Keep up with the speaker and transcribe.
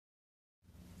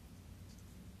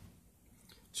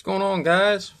What's going on,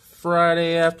 guys?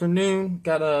 Friday afternoon.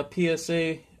 Got a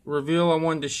PSA reveal I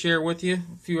wanted to share with you.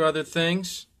 A few other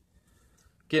things.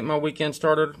 Get my weekend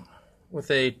started with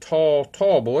a tall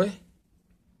boy.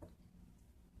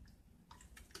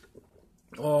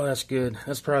 Oh, that's good.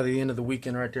 That's probably the end of the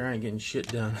weekend right there. I ain't getting shit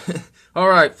done.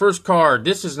 Alright, first card.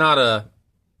 This is not a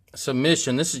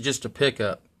submission. This is just a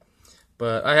pickup.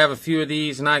 But I have a few of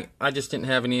these, and I just didn't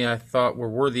have any I thought were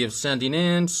worthy of sending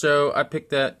in, so I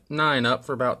picked that 9 up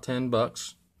for about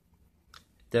 $10.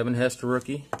 Devin Hester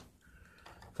rookie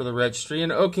for the registry.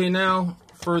 And okay, now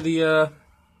for the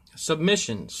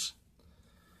submissions.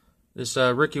 This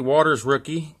Ricky Waters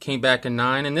rookie came back in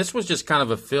 9, and this was just kind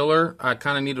of a filler. I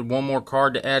kind of needed one more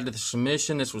card to add to the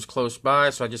submission. This was close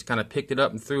by, so I just kind of picked it up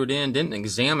and threw it in. Didn't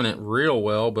examine it real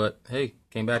well, but hey,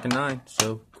 came back in 9,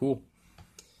 so cool.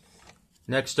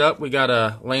 Next up, we got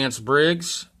a Lance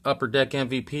Briggs, Upper Deck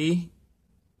MVP.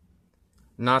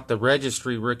 Not the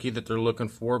registry rookie that they're looking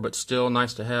for, but still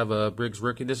nice to have a Briggs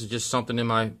rookie. This is just something in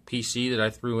my PC that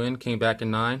I threw in, came back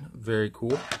in 9. Very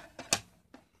cool.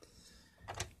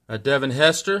 A Devin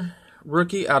Hester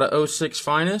rookie out of 06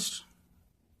 Finest.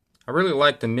 I really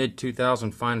like the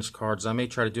mid-2000 Finest cards. I may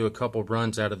try to do a couple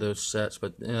runs out of those sets,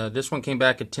 but this one came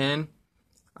back at 10.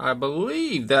 I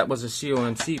believe that was a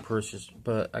COMC purchase,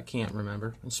 but I can't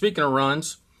remember. And speaking of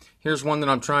runs, here's one that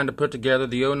I'm trying to put together.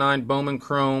 The 09 Bowman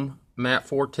Chrome Matte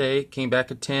Forte came back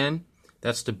at 10.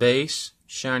 That's the base.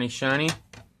 Shiny, shiny.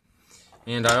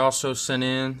 And I also sent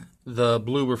in the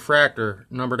Blue Refractor,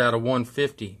 numbered out of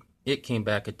 150. It came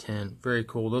back at 10. Very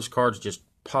cool. Those cards just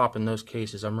pop in those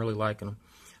cases. I'm really liking them.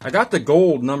 I got the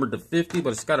gold numbered to 50,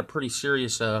 but it's got a pretty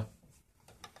serious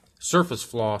surface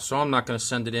flaw, so I'm not going to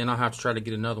send it in. I'll have to try to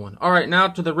get another one. All right, now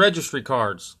to the registry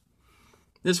cards.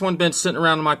 This one been sitting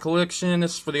around in my collection.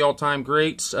 This is for the all-time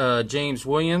greats. James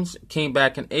Williams came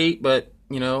back in 8, but,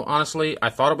 you know, honestly, I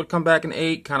thought it would come back in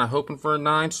 8, kind of hoping for a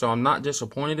 9, so I'm not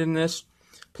disappointed in this.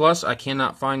 Plus, I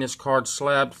cannot find this card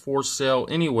slabbed for sale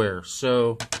anywhere,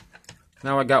 so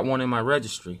now I got one in my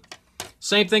registry.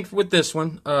 Same thing with this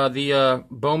one, the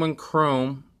Bowman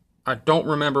Chrome. I don't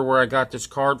remember where I got this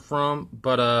card from,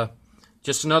 but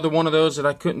just another one of those that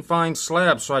I couldn't find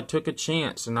slab, so I took a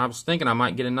chance. And I was thinking I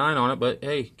might get a 9 on it, but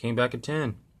hey, came back at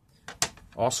 10.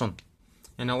 Awesome.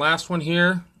 And the last one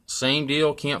here, same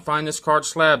deal. Can't find this card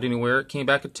slabbed anywhere. It came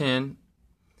back at 10.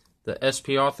 The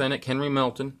SP Authentic Henry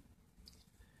Melton.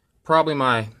 Probably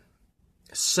my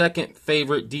second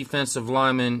favorite defensive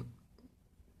lineman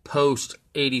post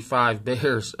 85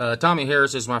 Bears. Tommy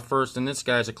Harris is my first, and this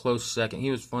guy's a close second.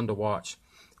 He was fun to watch.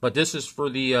 But this is for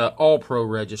the All-Pro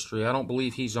registry. I don't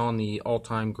believe he's on the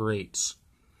all-time greats.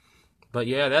 But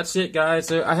yeah, that's it,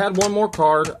 guys. I had one more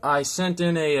card. I sent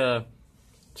in a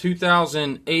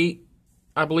 2008,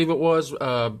 I believe it was,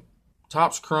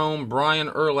 Topps Chrome Brian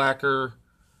Urlacher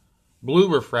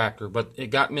Blue Refractor, but it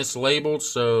got mislabeled,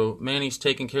 so Manny's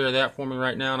taking care of that for me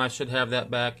right now, and I should have that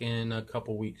back in a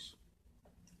couple weeks.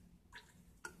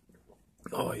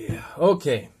 Oh, yeah.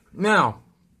 Okay. Now,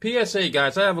 PSA,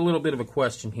 guys, I have a little bit of a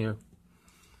question here.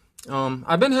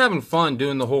 I've been having fun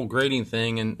doing the whole grading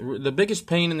thing, and the biggest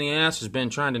pain in the ass has been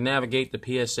trying to navigate the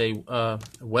PSA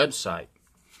website.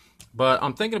 But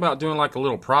I'm thinking about doing like a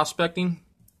little prospecting.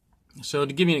 So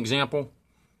to give you an example,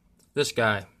 this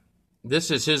guy.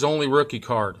 This is his only rookie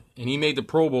card, and he made the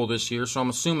Pro Bowl this year, so I'm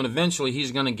assuming eventually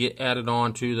he's going to get added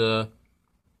on to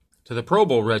the Pro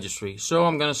Bowl registry. So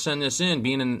I'm going to send this in,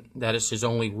 being that it's his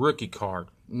only rookie card.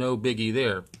 No biggie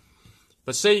there.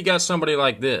 But say you got somebody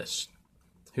like this,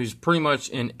 who's pretty much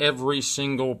in every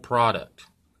single product.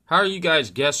 How are you guys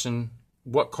guessing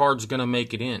what card's going to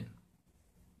make it in?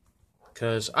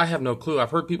 Because I have no clue.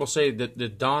 I've heard people say that the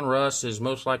Don Russ is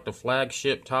most like the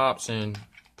flagship Topps, and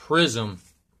Prism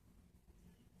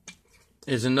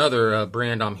is another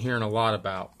brand I'm hearing a lot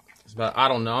about. But I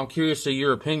don't know. I'm curious to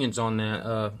your opinions on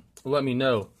that. Let me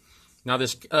know. Now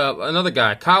this another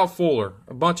guy, Kyle Fuller,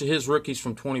 a bunch of his rookies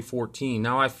from 2014.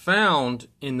 Now I found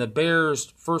in the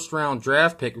Bears first round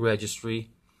draft pick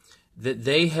registry that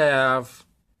they have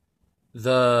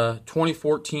the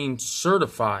 2014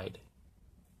 certified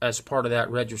as part of that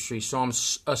registry. So I'm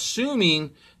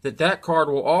assuming that that card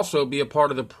will also be a part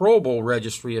of the Pro Bowl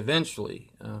registry eventually.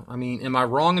 I mean, am I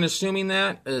wrong in assuming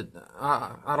that?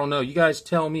 I don't know. You guys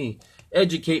tell me.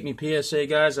 Educate me, PSA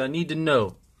guys. I need to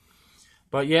know.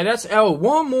 But yeah, that's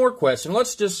one more question.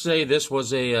 Let's just say this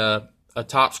was a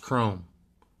Topps Chrome,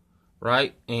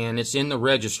 right? And it's in the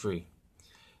registry.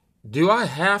 Do I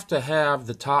have to have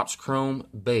the Topps Chrome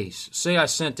base? Say I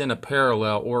sent in a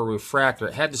parallel or a refractor.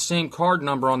 It had the same card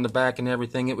number on the back and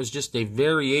everything. It was just a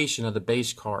variation of the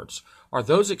base cards. Are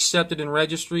those accepted in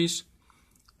registries?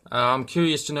 I'm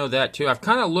curious to know that too. I've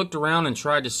kind of looked around and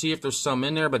tried to see if there's some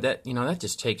in there, but that, that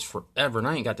just takes forever, and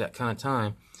I ain't got that kind of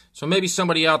time. So maybe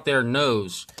somebody out there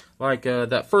knows. Like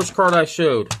that first card I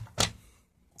showed.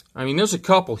 I mean, there's a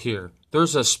couple here.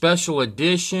 There's a special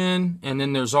edition, and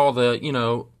then there's all the,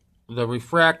 the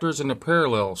refractors and the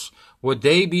parallels. Would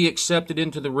they be accepted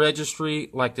into the registry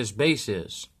like this base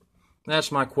is?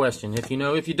 That's my question. If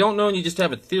you don't know and you just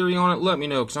have a theory on it, let me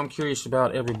know, because I'm curious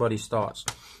about everybody's thoughts.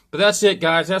 But that's it,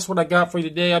 guys. That's what I got for you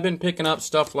today. I've been picking up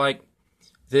stuff like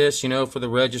this, for the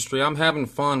registry. I'm having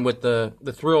fun with the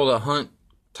thrill of the hunt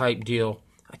type deal.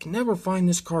 I can never find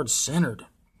this card centered.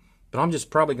 But I'm just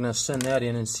probably going to send that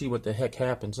in and see what the heck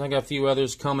happens. I got a few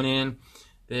others coming in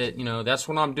that, that's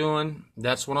what I'm doing.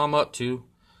 That's what I'm up to.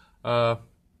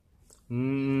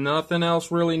 Nothing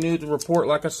else really new to report.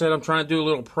 Like I said, I'm trying to do a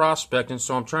little prospecting,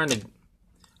 so I'm trying to,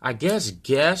 I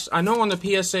guess. I know on the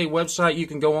PSA website you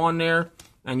can go on there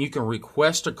and you can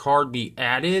request a card be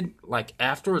added, like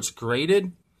after it's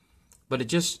graded. But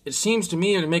it seems to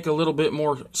me to make a little bit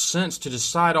more sense to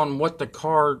decide on what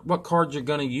card you're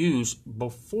going to use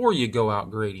before you go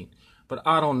out grading. But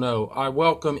I don't know. I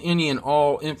welcome any and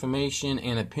all information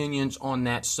and opinions on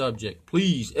that subject.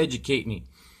 Please educate me.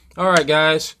 All right,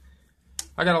 guys.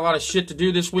 I got a lot of shit to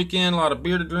do this weekend, a lot of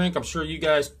beer to drink. I'm sure you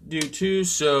guys do too.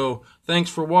 So thanks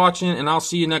for watching, and I'll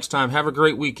see you next time. Have a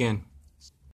great weekend.